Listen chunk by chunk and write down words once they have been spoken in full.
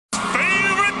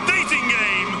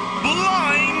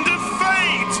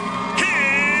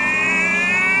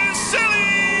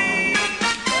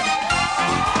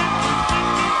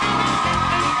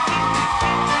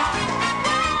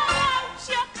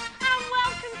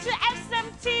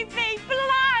TV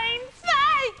blind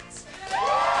date!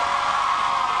 Oh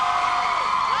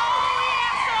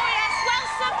yes, well,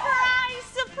 surprise!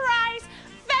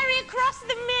 Very across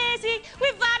the Mersey,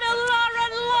 we've had a lot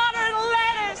of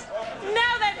letters.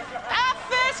 Now then, our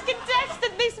first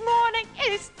contestant this morning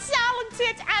is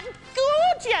talented and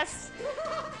gorgeous.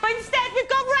 But instead, we've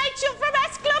got Rachel from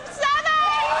S Club 7!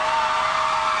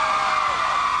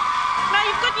 Now,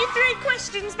 you've got your 3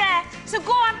 questions there, so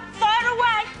go on, fire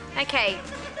away. OK,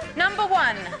 number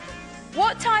 1.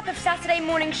 What type of Saturday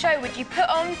morning show would you put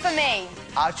on for me?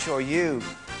 I'd show you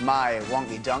my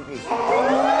wonky donkey.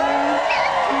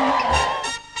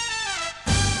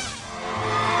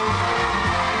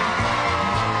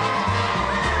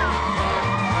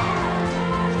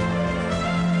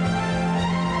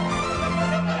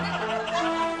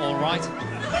 All right.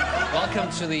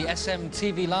 Welcome to the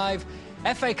SMTV Live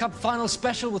FA Cup final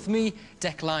special with me,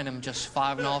 Dec Lynam. Just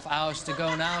 5.5 hours to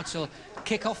go now till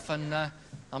kick-off, and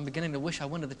I'm beginning to wish I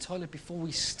went to the toilet before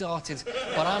we started.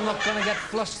 But I'm not going to get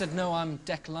flustered. No, I'm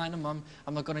Dec Lynam.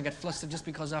 I'm not going to get flustered just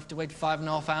because I have to wait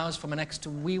 5.5 hours for my next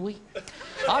wee-wee.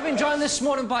 I've been joined this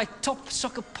morning by top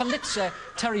soccer pundits,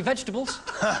 Terry Vegetables.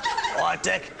 All right,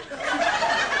 Dec.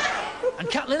 And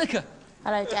Kat Lineker.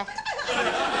 Hello, Dec.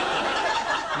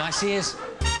 Nice ears.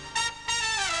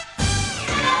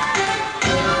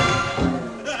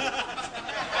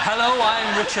 Hello,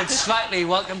 I'm Richard Slightly.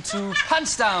 Welcome to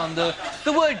Pants Down, the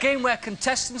word game where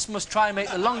contestants must try and make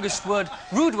the longest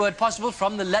rude word possible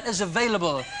from the letters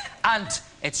available. And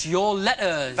it's your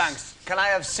letters. Thanks. Can I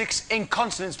have 6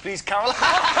 inconsonants, please, Carol? Oh,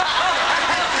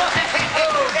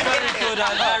 very good,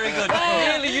 Anne, very good. You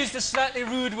nearly used a slightly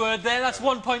rude word there. That's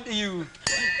 1 point to you.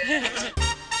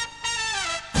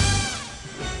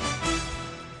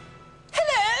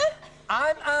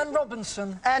 I'm Anne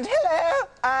Robinson. And hello,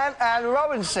 I'm Anne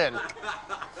Robinson.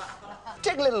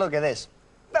 Take a little look at this.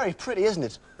 Very pretty, isn't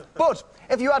it? But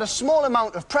if you had a small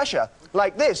amount of pressure,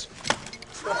 like this,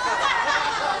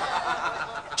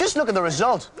 just look at the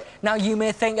result. Now, you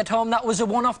may think at home that was a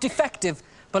one-off defective,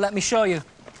 but let me show you.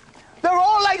 They're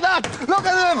all like that. Look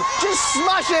at them, just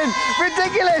smashing.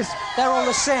 Ridiculous. They're all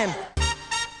the same.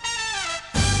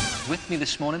 With me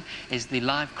this morning is the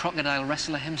live crocodile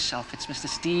wrestler himself. It's Mr.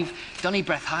 Steve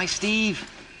Donnybreath. Hi, Steve.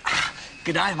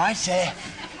 Good day, mate.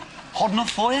 Hot enough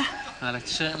for you? Well, it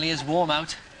certainly is warm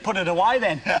out. Put it away,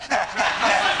 then.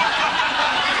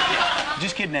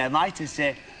 Just kidding there, mate. It's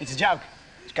a joke.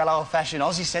 It's got old-fashioned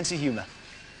Aussie sense of humour.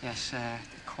 Yes,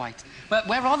 quite. Well,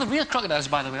 where are the real crocodiles,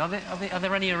 by the way? Are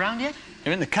there any around yet?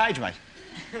 They're in the cage, mate.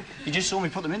 You just saw me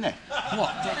put them in there.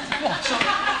 What?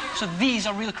 So these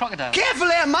are real crocodiles? Careful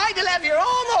there, mate. You'll have your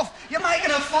arm off. You're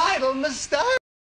making a fatal mistake.